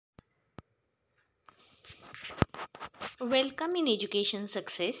Welcome in Education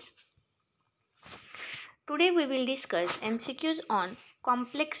Success. Today we will discuss MCQs on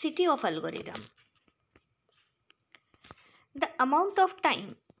complexity of algorithm. The amount of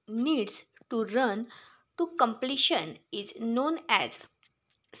time needs to run to completion is known as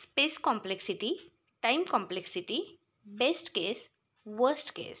space complexity, time complexity, best case,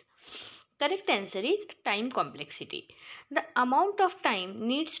 worst case. Correct answer is time complexity. The amount of time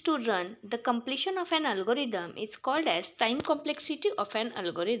needs to run the completion of an algorithm is called as time complexity of an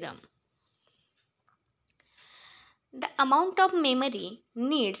algorithm. The amount of memory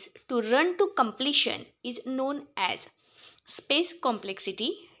needs to run to completion is known as space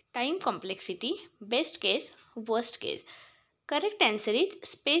complexity, time complexity, best case, worst case. Correct answer is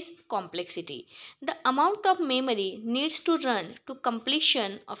space complexity. The amount of memory needs to run to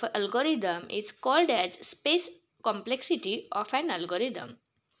completion of an algorithm is called as space complexity of an algorithm.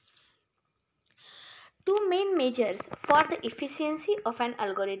 Two main measures for the efficiency of an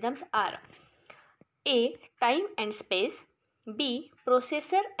algorithm are A. Time and space, B.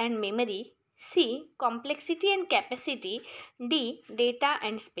 Processor and memory, C. Complexity and capacity, D. Data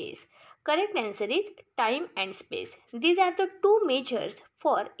and space. Correct answer is time and space. These are the two measures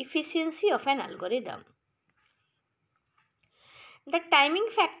for efficiency of an algorithm. The timing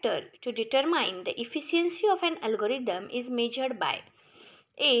factor to determine the efficiency of an algorithm is measured by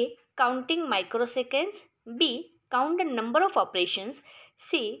A. Counting microseconds, B. Count the number of operations,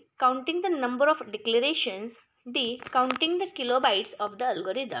 C. Counting the number of declarations, D. Counting the kilobytes of the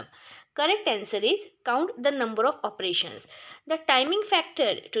algorithm. Correct answer is count the number of operations. The timing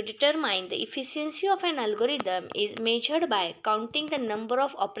factor to determine the efficiency of an algorithm is measured by counting the number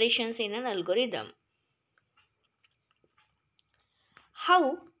of operations in an algorithm.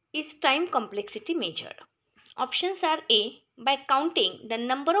 How is time complexity measured? Options are A. By counting the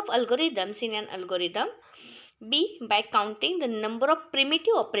number of algorithms in an algorithm, B. By counting the number of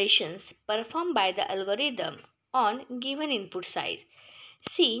primitive operations performed by the algorithm on given input size,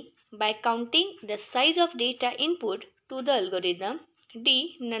 C. By counting the size of data input to the algorithm,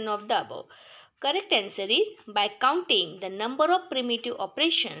 D. None of the above. Correct answer is by counting the number of primitive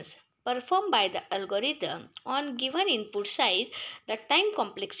operations performed by the algorithm on given input size, the time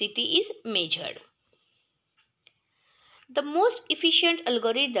complexity is measured. The most efficient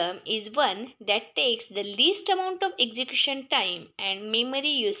algorithm is one that takes the least amount of execution time and memory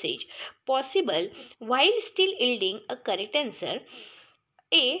usage possible while still yielding a correct answer.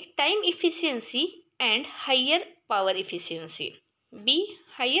 A. Time efficiency and higher power efficiency. B.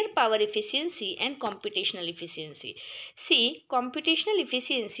 Higher power efficiency and computational efficiency. C. Computational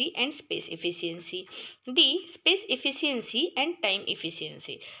efficiency and space efficiency. D. Space efficiency and time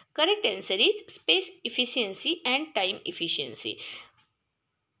efficiency. Correct answer is space efficiency and time efficiency.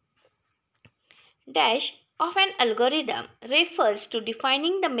 Dash of an algorithm refers to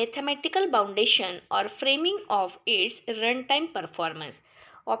defining the mathematical foundation or framing of its runtime performance.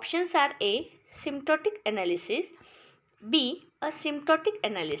 Options are A. Symptotic analysis, B. Asymptotic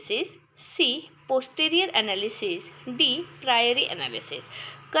analysis, C. Posterior analysis, D. Priori analysis.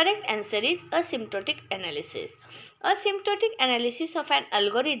 Correct answer is asymptotic analysis. Asymptotic analysis of an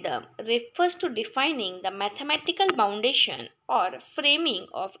algorithm refers to defining the mathematical foundation or framing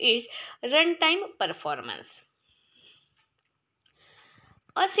of its runtime performance.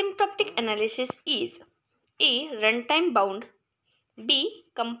 Asymptotic analysis is A. Runtime bound, B.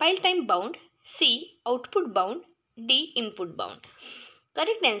 Compile time bound, C. Output bound, D. Input bound.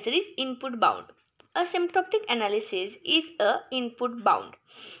 Correct answer is input bound. Asymptotic analysis is a input bound.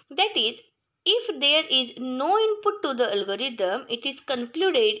 That is, if there is no input to the algorithm, it is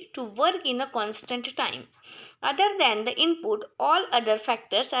concluded to work in a constant time. Other than the input, all other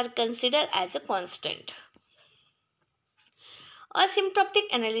factors are considered as a constant.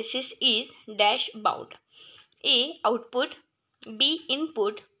 Asymptotic analysis is dash bound. A. Output, B.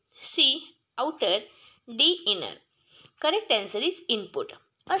 Input, C. Outer, D. Inner. Correct answer is input.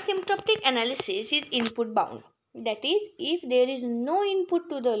 Asymptotic analysis is input bound. That is, if there is no input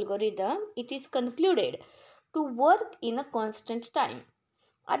to the algorithm, it is concluded to work in a constant time.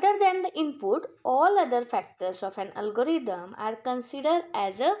 Other than the input, all other factors of an algorithm are considered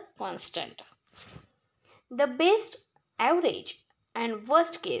as a constant. The best, average, and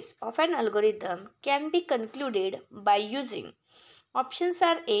worst case of an algorithm can be concluded by using options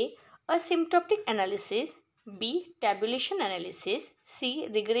are A. Asymptotic analysis, B. Tabulation analysis, C.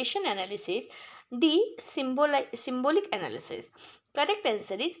 Regression analysis, D. Symbolic analysis. Correct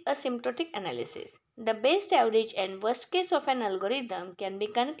answer is asymptotic analysis. The best, average, and worst case of an algorithm can be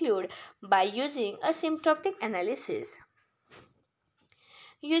concluded by using asymptotic analysis.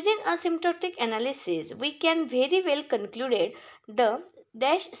 Using asymptotic analysis, we can very well conclude the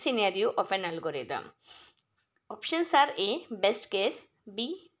dash scenario of an algorithm. Options are A. Best case,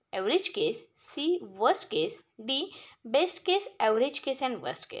 B. Average case, C. Worst case, D. Best case, average case and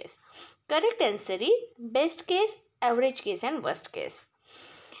worst case. Correct answer is best case, average case and worst case.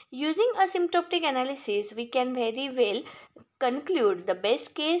 Using asymptotic analysis, we can very well conclude the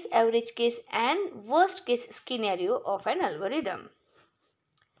best case, average case and worst case scenario of an algorithm.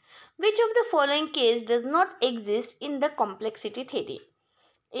 Which of the following case does not exist in the complexity theory?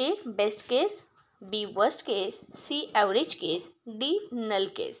 A. Best case, B. Worst case, C. Average case, D. Null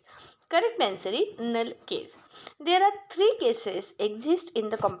case. Correct answer is null case. There are three cases exist in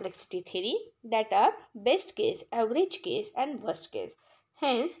the complexity theory, that are best case, average case and worst case.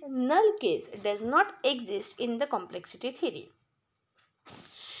 Hence, null case does not exist in the complexity theory.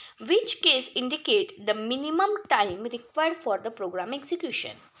 Which case indicate the minimum time required for the program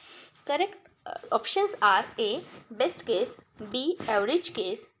execution? Correct options are A. Best case, B. Average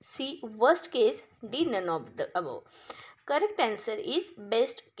case, C. Worst case, D. None of the above. Correct answer is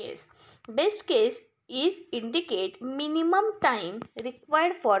best case. Best case is indicate minimum time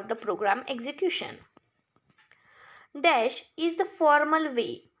required for the program execution. Dash is the formal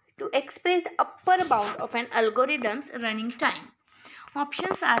way to express the upper bound of an algorithm's running time.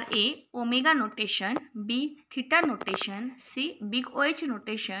 Options are A. Omega notation, B. Theta notation, C. Big OH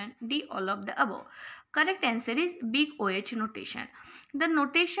notation, D. All of the above. Correct answer is big OH notation. The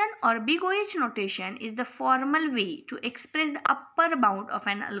notation or big OH notation is the formal way to express the upper bound of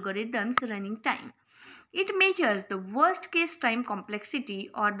an algorithm's running time. It measures the worst case time complexity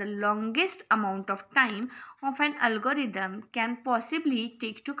or the longest amount of time of an algorithm can possibly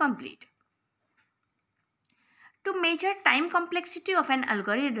take to complete. To measure time complexity of an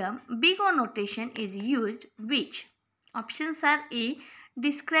algorithm, big O notation is used, which options are A.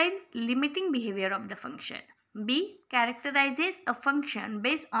 Describe limiting behavior of the function, B. Characterizes a function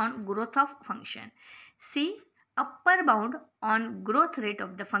based on growth of function, C. Upper bound on growth rate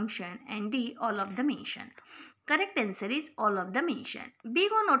of the function, and D. All of the mentioned. Correct answer is all of the mentioned. Big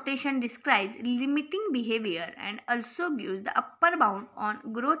O notation describes limiting behavior and also gives the upper bound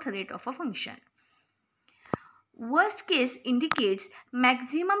on growth rate of a function. Worst case indicates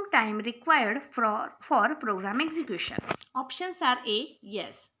maximum time required for program execution. Options are A.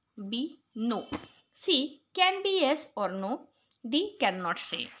 Yes, B. No, C. Can be yes or no, D. Cannot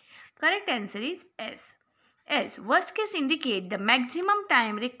say. Correct answer is S. S. Worst case indicate the maximum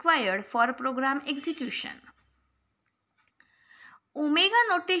time required for program execution. Omega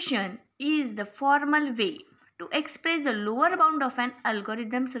notation is the formal way to express the lower bound of an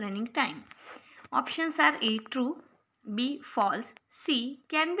algorithm's running time. Options are A. True, B. False, C.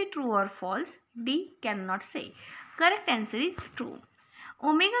 Can be true or false, D. Cannot say. Correct answer is true.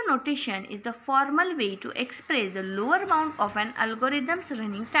 Omega notation is the formal way to express the lower bound of an algorithm's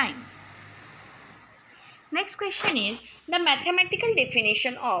running time. Next question is, the mathematical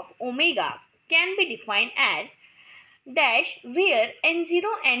definition of omega can be defined as dash where n0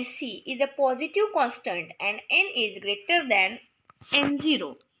 and c is a positive constant and n is greater than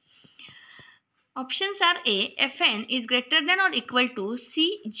n0. Options are A. Fn is greater than or equal to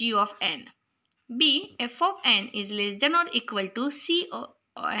Cg of n. B. F of n is less than or equal to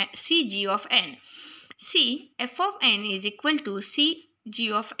Cg of n. C. F of n is equal to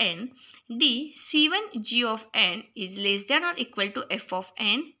Cg of n. D. C1g of n is less than or equal to F of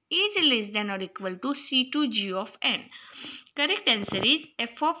n is less than or equal to C2g of n. Correct answer is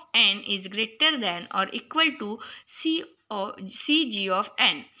F of n is greater than or equal to Cg of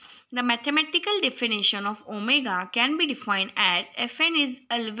n. The mathematical definition of omega can be defined as Fn is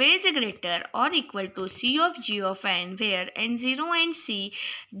always greater or equal to C of g of n, where n0 and c,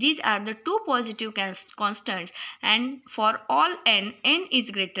 these are the two positive constants, and for all n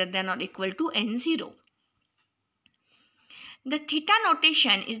is greater than or equal to n0. The theta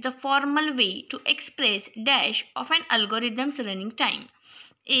notation is the formal way to express dash of an algorithm's running time.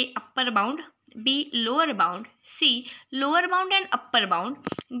 A. Upper bound, B. Lower bound, C. Lower bound and upper bound,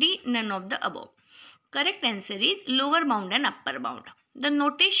 D. None of the above. Correct answer is lower bound and upper bound. The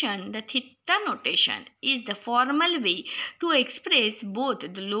notation, the theta notation, is the formal way to express both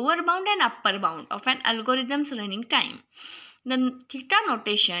the lower bound and upper bound of an algorithm's running time. The theta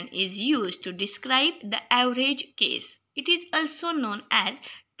notation is used to describe the average case. It is also known as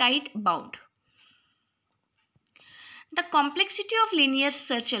tight bound. The complexity of linear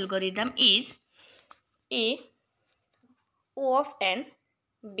search algorithm is A. O of n,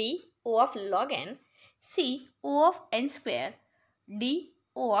 B. O of log n, C. O of n square, D.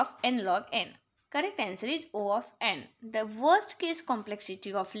 O of n log n. Correct answer is O of n. The worst case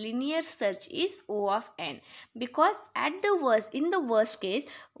complexity of linear search is O of n, because in the worst case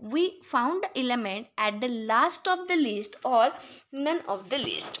we found the element at the last of the list or none of the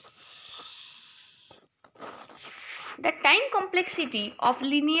list. The time complexity of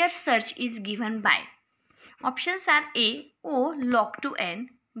linear search is given by options are A. O log to n,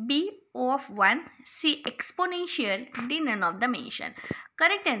 B. O of 1, C. Exponential, D. None of the mentioned.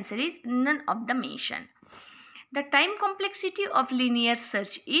 Correct answer is none of the mentioned. The time complexity of linear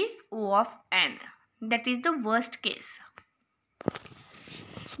search is O of n. That is the worst case.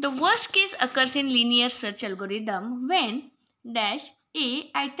 The worst case occurs in linear search algorithm when dash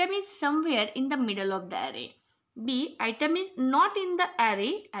A item is somewhere in the middle of the array. B item is not in the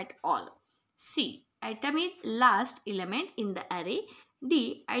array at all. C item is last element in the array.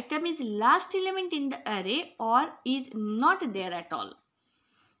 D item is last element in the array or is not there at all.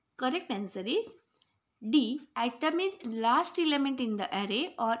 Correct answer is D. Item is last element in the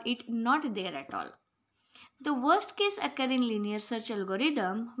array or it not there at all. The worst case occur in linear search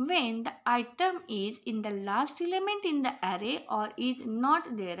algorithm when the item is in the last element in the array or is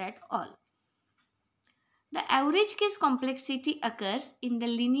not there at all. The average case complexity occurs in the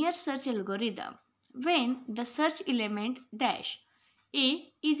linear search algorithm when the search element dash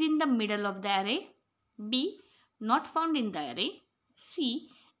A is in the middle of the array, B not found in the array, C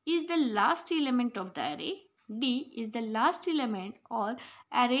is the last element of the array, D is the last element or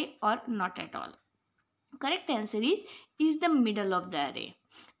array or not at all. Correct answer is the middle of the array.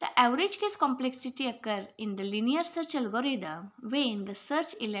 The average case complexity occur in the linear search algorithm when the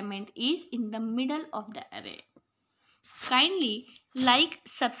search element is in the middle of the array. Kindly like,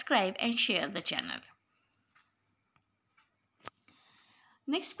 subscribe and share the channel.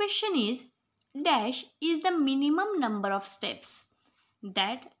 Next question is dash is the minimum number of steps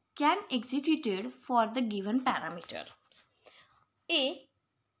that can executed for the given parameter. A.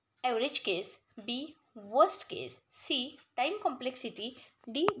 Average case, B. Worst case, C. Time complexity,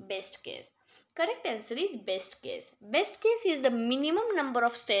 D. Best case. Correct answer is best case. Best case is the minimum number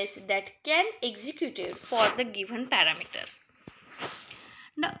of steps that can executed for the given parameters.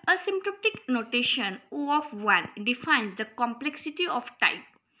 The asymptotic notation O of 1 defines the complexity of type.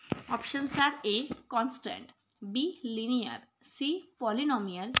 Options are A. Constant, B. Linear, C.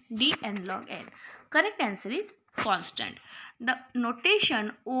 Polynomial, D. N log n. Correct answer is constant. The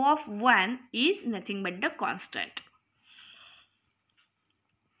notation O of 1 is nothing but the constant.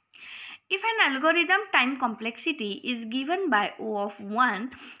 If an algorithm time complexity is given by O of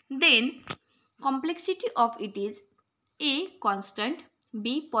 1, then complexity of it is A. Constant,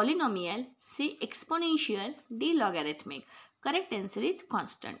 B. Polynomial, C. Exponential, D. Logarithmic. Correct answer is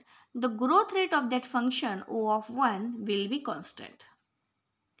constant. The growth rate of that function O of 1 will be constant.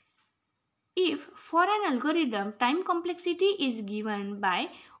 If for an algorithm time complexity is given by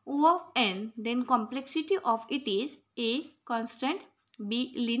O of n, then complexity of it is A. Constant,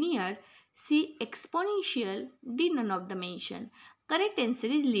 B. Linear, C. Exponential, D. None of the mentioned. Correct answer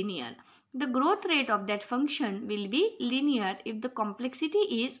is linear. The growth rate of that function will be linear if the complexity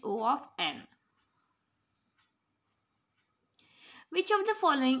is O of n. Which of the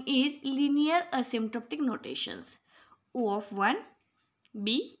following is linear asymptotic notations? O of 1,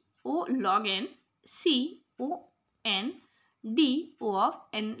 B. O log n, C. O n, D. O of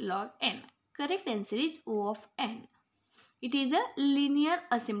n log n. Correct answer is O of n. It is a linear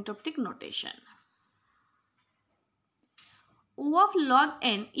asymptotic notation. O of log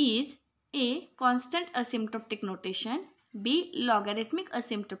n is A. Constant asymptotic notation, B. Logarithmic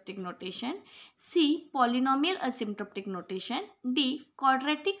asymptotic notation, C. Polynomial asymptotic notation, D.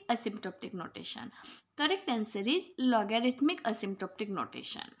 Quadratic asymptotic notation. Correct answer is logarithmic asymptotic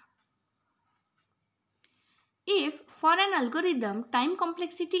notation. If for an algorithm time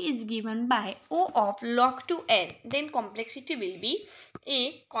complexity is given by O of log to n, then complexity will be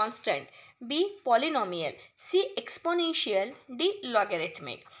A. Constant, B. Polynomial, C. Exponential, D.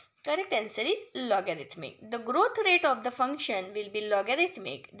 Logarithmic. Correct answer is logarithmic. The growth rate of the function will be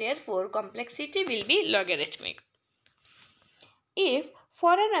logarithmic, therefore complexity will be logarithmic. If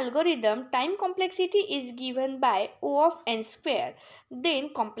for an algorithm time complexity is given by O of n square, then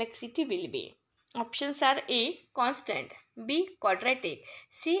complexity will be options are A. Constant, B. Quadratic,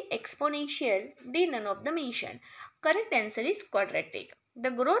 C. Exponential, D. None of the mentioned. Correct answer is quadratic. The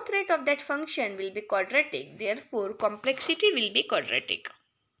growth rate of that function will be quadratic, therefore complexity will be quadratic.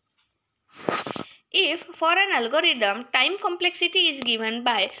 If for an algorithm time complexity is given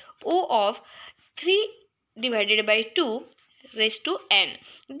by O of 3 divided by 2 raised to n,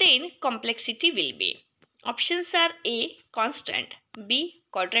 then complexity will be options are A. Constant, B.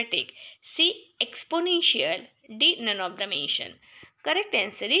 quadratic, C. Exponential, D. None of the mention. Correct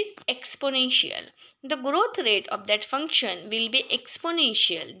answer is exponential. The growth rate of that function will be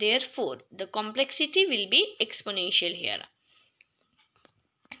exponential. Therefore, the complexity will be exponential here.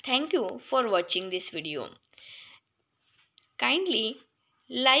 Thank you for watching this video. Kindly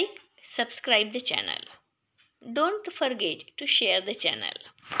like, subscribe the channel. Don't forget to share the channel.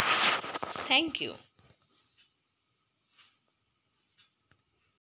 Thank you.